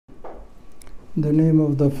In the name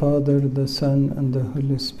of the Father, the Son, and the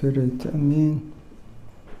Holy Spirit. Amen.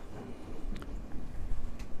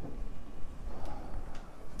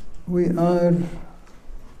 We are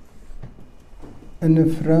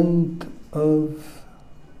in front of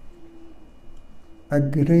a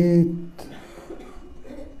great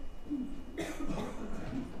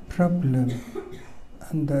problem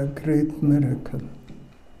and a great miracle.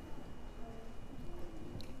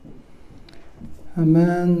 A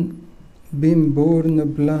man being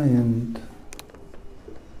born blind,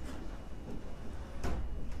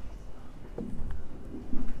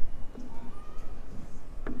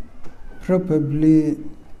 probably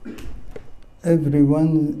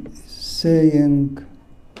everyone is saying,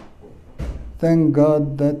 thank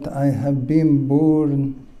God that I have been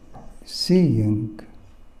born seeing.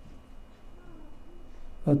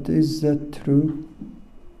 But is that true?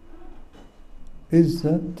 Is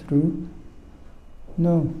that true?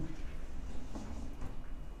 No.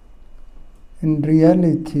 In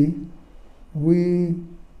reality, we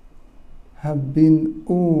have been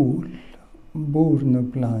all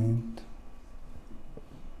born blind.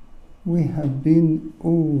 We have been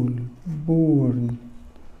all born.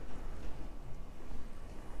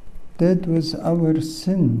 That was our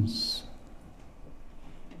sins.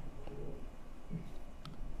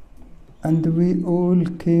 And we all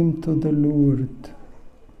came to the Lord.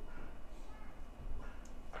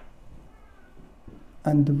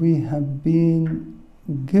 And we have been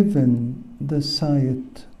given the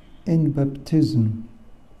sight in baptism.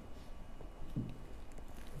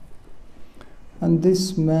 And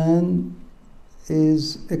this man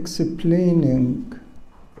is explaining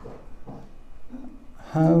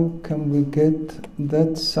how can we get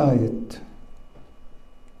that sight.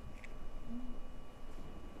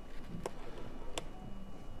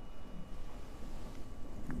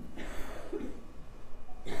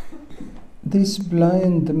 This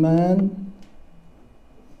blind man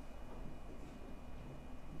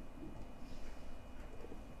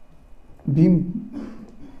being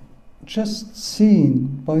just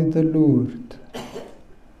seen by the Lord.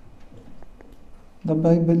 The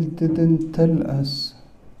Bible didn't tell us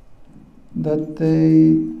that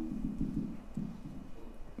they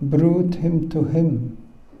brought him to him,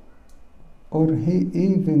 or he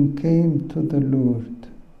even came to the Lord.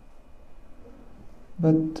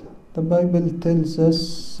 But the Bible tells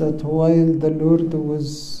us that while the Lord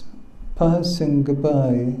was passing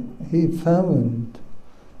by, he found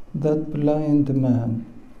that blind man.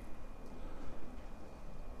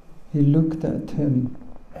 He looked at him,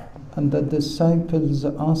 and the disciples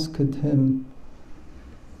asked him,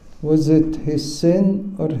 was it his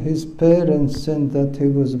sin or his parents' sin that he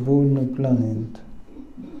was born blind?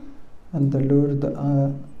 And the Lord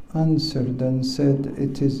answered and said,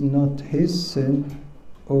 it is not his sin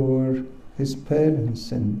or his parents'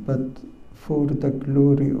 sin, but for the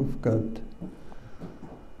glory of God.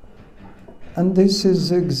 And this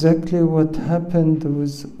is exactly what happened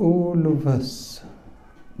with all of us,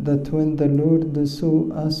 that when the Lord saw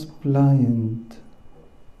us blind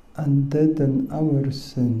and dead in our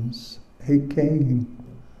sins, He came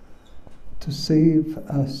to save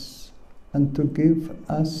us and to give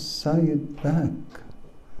us sight back.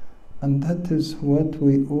 And that is what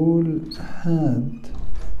we all had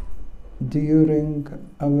during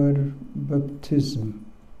our baptism.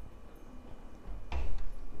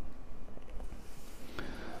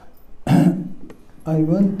 I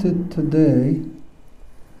wanted today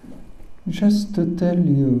just to tell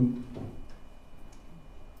you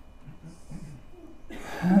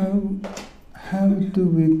how do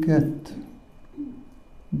we get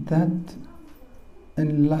that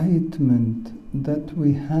enlightenment that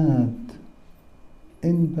we had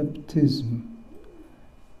in baptism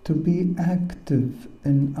to be active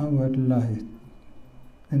in our life,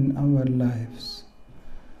 in our lives.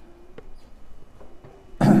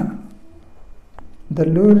 The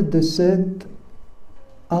Lord said,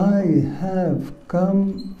 I have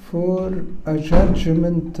come for a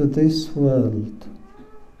judgment to this world.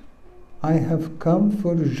 I have come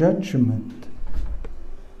for judgment,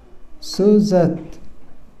 so that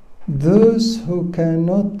those who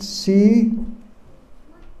cannot see,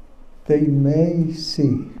 they may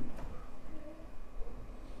see.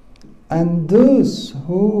 And those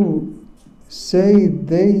who say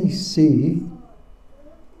they see,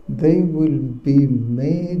 they will be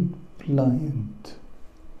made blind.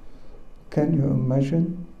 Can you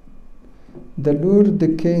imagine? The Lord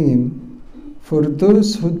came for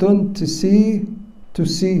those who don't see to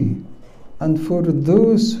see, and for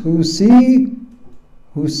those who see,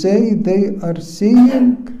 who say they are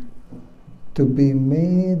seeing, to be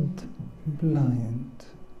made blind.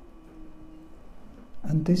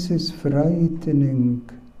 And this is frightening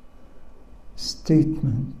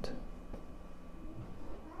statement.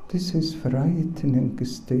 This is frightening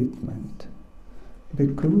statement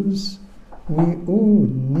because we all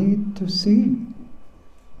need to see.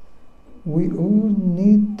 We all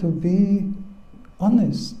need to be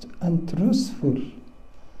honest and truthful.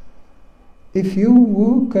 If you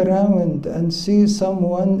walk around and see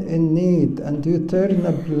someone in need and you turn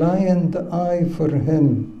a blind eye for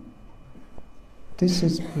him, this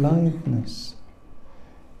is blindness.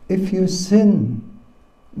 If you sin,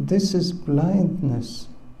 this is blindness.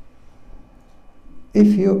 If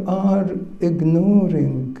you are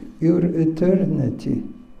ignoring your eternity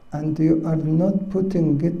and you are not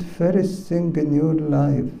putting it first thing in your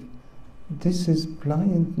life, this is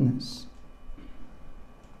blindness.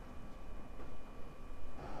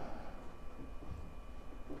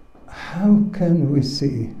 How can we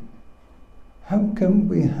see? How can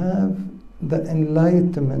we have the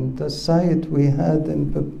enlightenment, the sight we had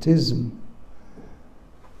in baptism,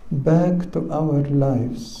 back to our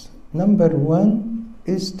lives? Number one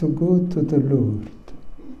is to go to the Lord,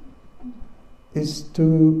 is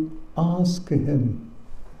to ask Him,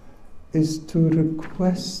 is to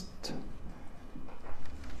request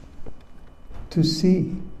to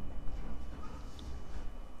see.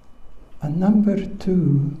 And number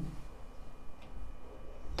two,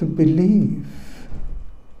 to believe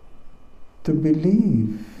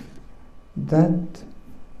that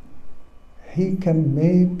He can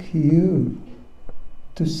make you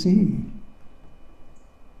to see.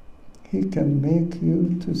 He can make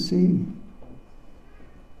you to see.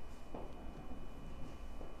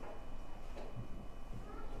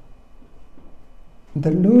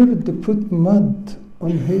 The Lord put mud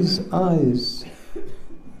on his eyes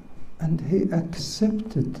and he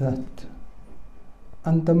accepted that.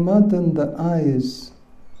 And the mud in the eyes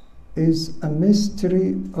is a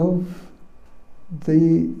mystery of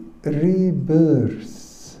the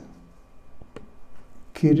rebirth,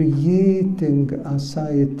 creating a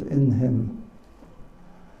sight in him.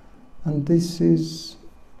 And this is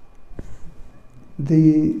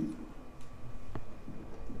to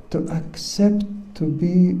accept to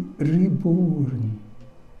be reborn,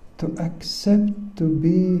 to accept to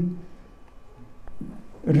be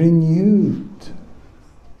renewed,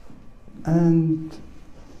 and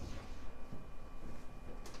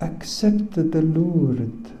accept the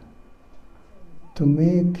Lord to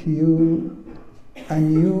make you a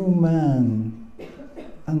new man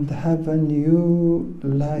and have a new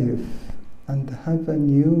life and have a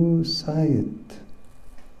new sight.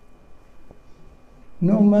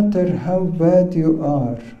 No matter how bad you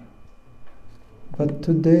are, but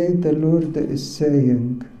today the Lord is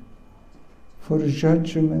saying, for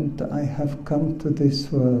judgment I have come to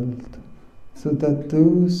this world, so that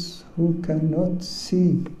those who cannot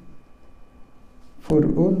see, for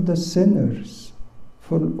all the sinners,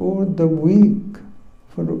 for all the weak,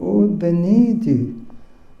 for all the needy,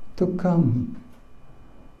 to come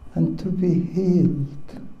and to be healed,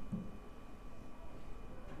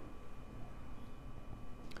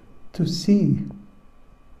 to see.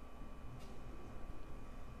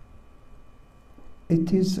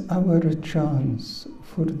 It is our chance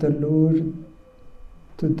for the Lord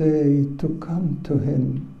today to come to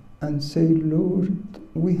Him and say, Lord,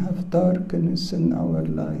 we have darkness in our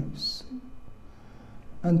lives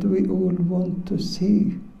and we all want to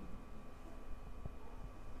see.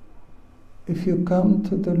 If you come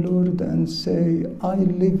to the Lord and say, I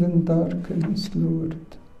live in darkness, Lord,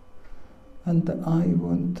 and I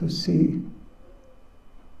want to see,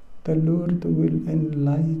 the Lord will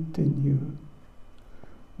enlighten you,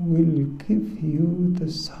 will give you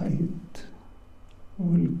the sight,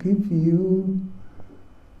 will give you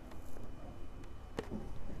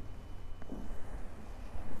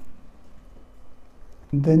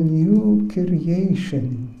the new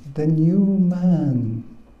creation, the new man,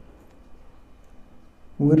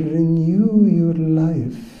 will renew your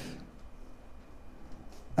life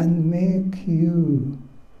and make you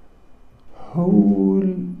whole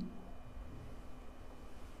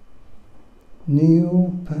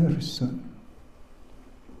new person.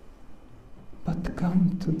 But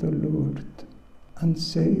come to the Lord and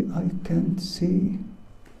say, I can't see.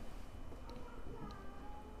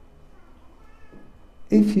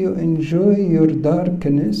 If you enjoy your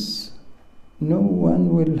darkness, no one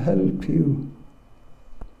will help you.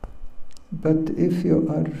 But if you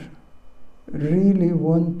are really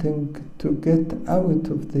wanting to get out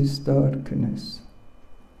of this darkness,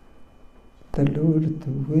 the Lord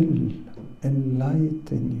will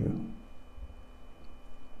enlighten you,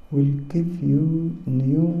 will give you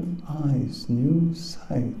new eyes, new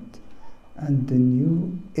sight, and a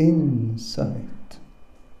new insight.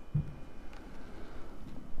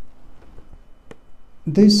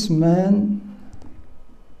 This man,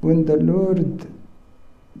 when the Lord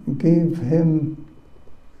gave him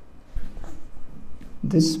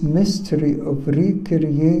this mystery of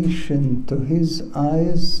recreation to his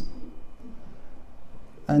eyes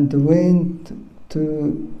and went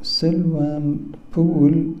to Siloam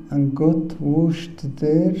pool and got washed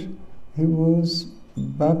there, he was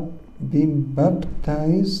being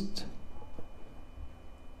baptized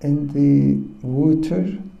in the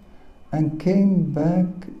water and came back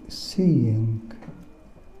seeing.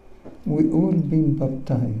 We all been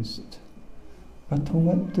baptized. But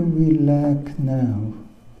what do we lack now?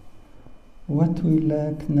 What we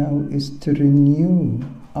lack now is to renew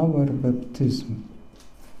our baptism.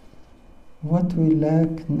 What we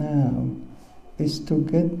lack now is to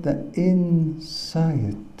get the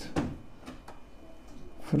insight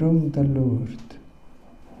from the Lord.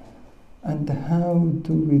 And how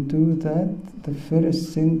do we do that? The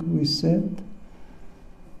first thing we said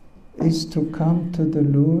is to come to the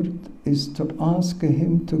Lord, is to ask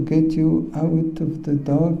Him to get you out of the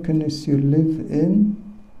darkness you live in.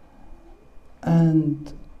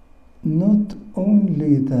 And not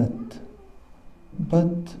only that,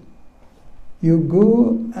 but you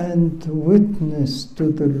go and witness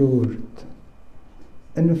to the Lord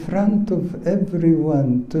in front of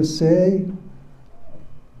everyone to say,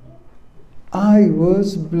 I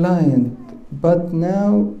was blind, but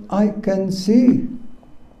now I can see.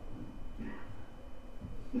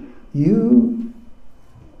 You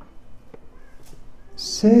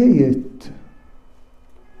say it.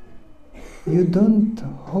 You don't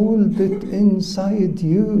hold it inside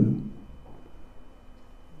you.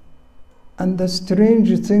 And the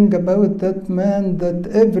strange thing about that man, that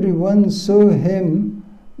everyone saw him,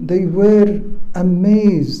 they were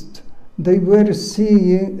amazed. They were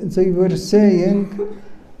saying,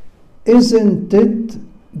 isn't it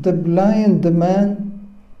the blind man?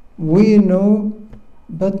 We know,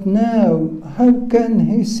 but now how can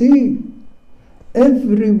he see?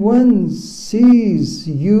 Everyone sees,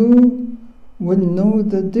 you will know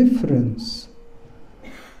the difference.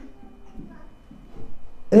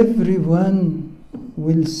 Everyone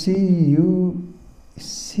will see you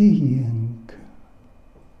seeing.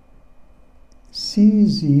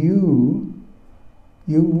 Sees you,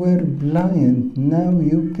 you were blind, now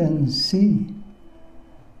you can see.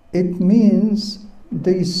 It means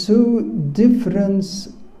they saw different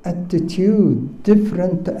attitude,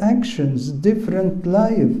 different actions, different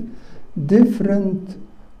life, different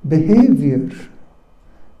behavior,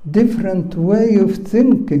 different way of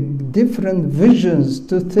thinking, different visions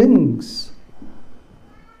to things.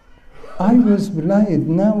 I was blind,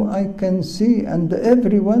 now I can see, and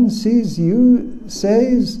everyone sees you,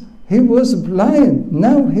 says, he was blind,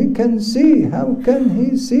 now he can see. How can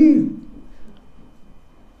he see?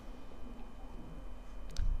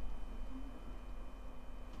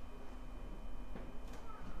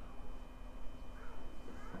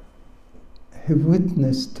 He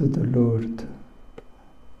witnessed to the Lord,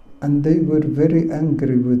 and they were very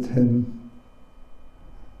angry with him.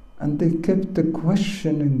 And they kept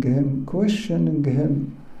questioning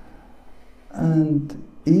him, and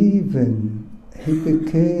even he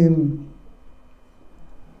became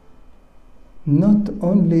not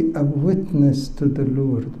only a witness to the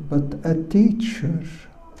Lord, but a teacher.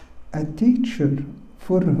 A teacher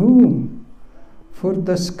for whom? For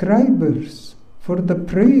the scribes, for the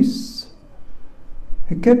priests.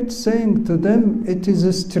 He kept saying to them, it is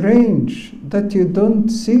strange that you don't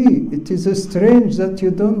see. It is strange that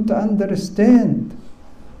you don't understand.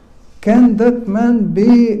 Can that man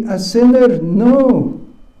be a sinner? No,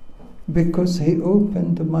 because he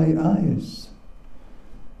opened my eyes.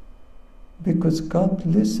 Because God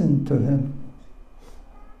listened to him.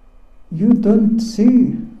 You don't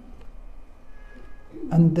see.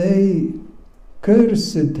 And they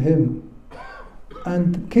cursed him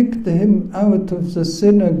and kicked him out of the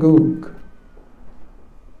synagogue.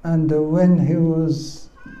 And when he was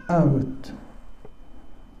out,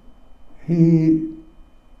 he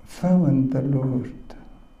found the Lord.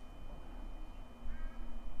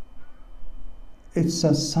 It's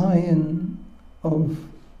a sign of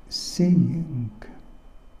seeing.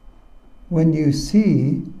 When you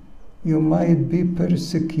see, you might be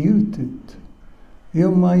persecuted.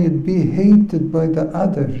 You might be hated by the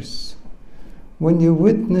others. When you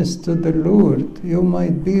witness to the Lord, you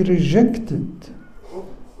might be rejected.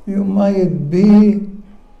 You might be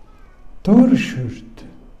tortured.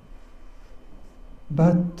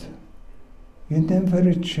 But you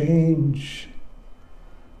never change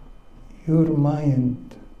your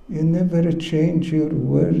mind. You never change your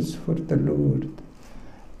words for the Lord.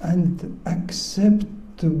 And accept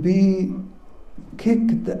to be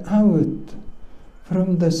kicked out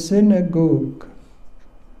from the synagogue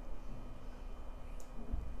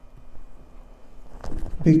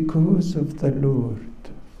because of the Lord.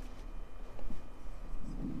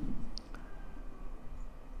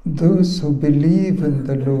 Those who believe in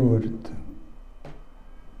the Lord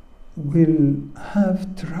will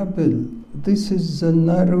have trouble. This is the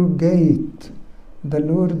narrow gate the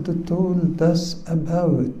Lord told us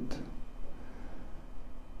about.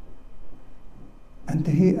 And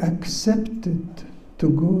he accepted to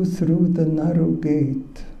go through the narrow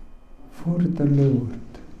gate for the Lord.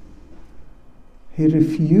 He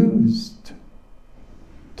refused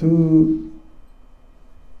to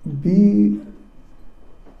be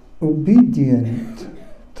obedient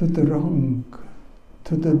to the wrong,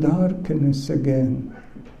 to the darkness again.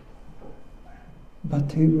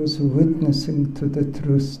 But he was witnessing to the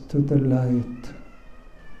truth, to the light.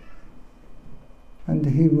 And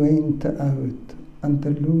he went out, and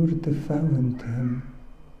the Lord found him.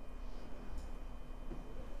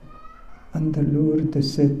 And the Lord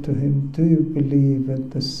said to him, do you believe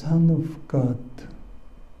in the Son of God,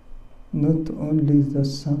 not only the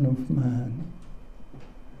Son of Man?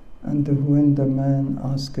 And when the man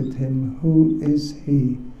asked him, who is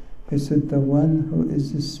he? He said, the one who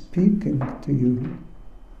is speaking to you.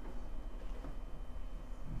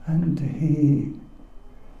 And he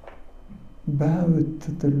bowed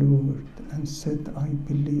to the Lord and said, I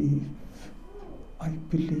believe, I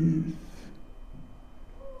believe.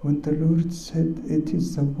 When the Lord said, it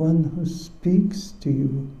is the one who speaks to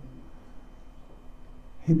you,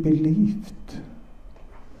 he believed.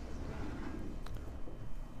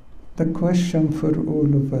 The question for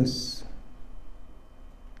all of us,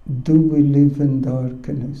 do we live in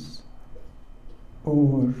darkness,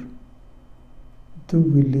 or do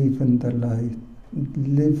we live in the light?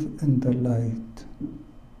 Live in the light.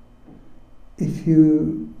 If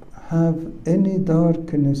you have any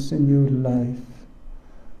darkness in your life,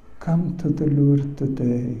 come to the Lord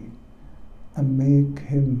today and make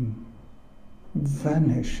him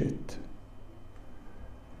vanish it.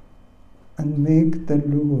 And make the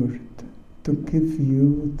Lord to give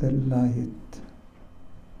you the light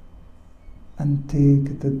and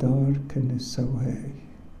take the darkness away.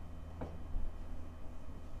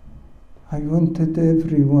 I wanted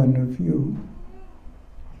every one of you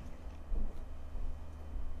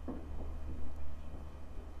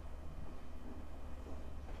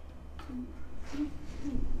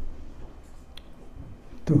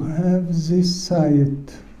to have this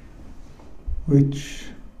sight which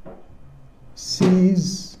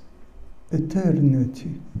sees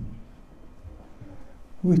eternity,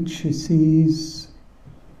 which sees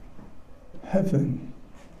heaven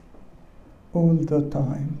all the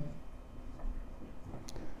time.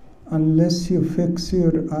 Unless you fix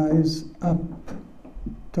your eyes up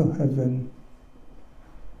to heaven,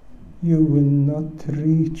 you will not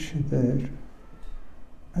reach there,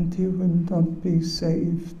 and you will not be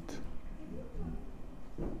saved.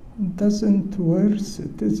 Doesn't worth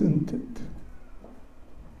it, isn't it?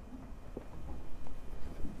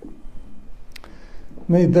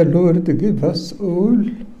 May the Lord give us all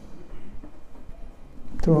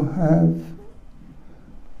to have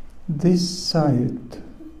this sight,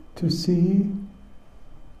 to see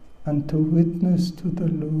and to witness to the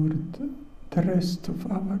Lord the rest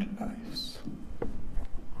of our lives.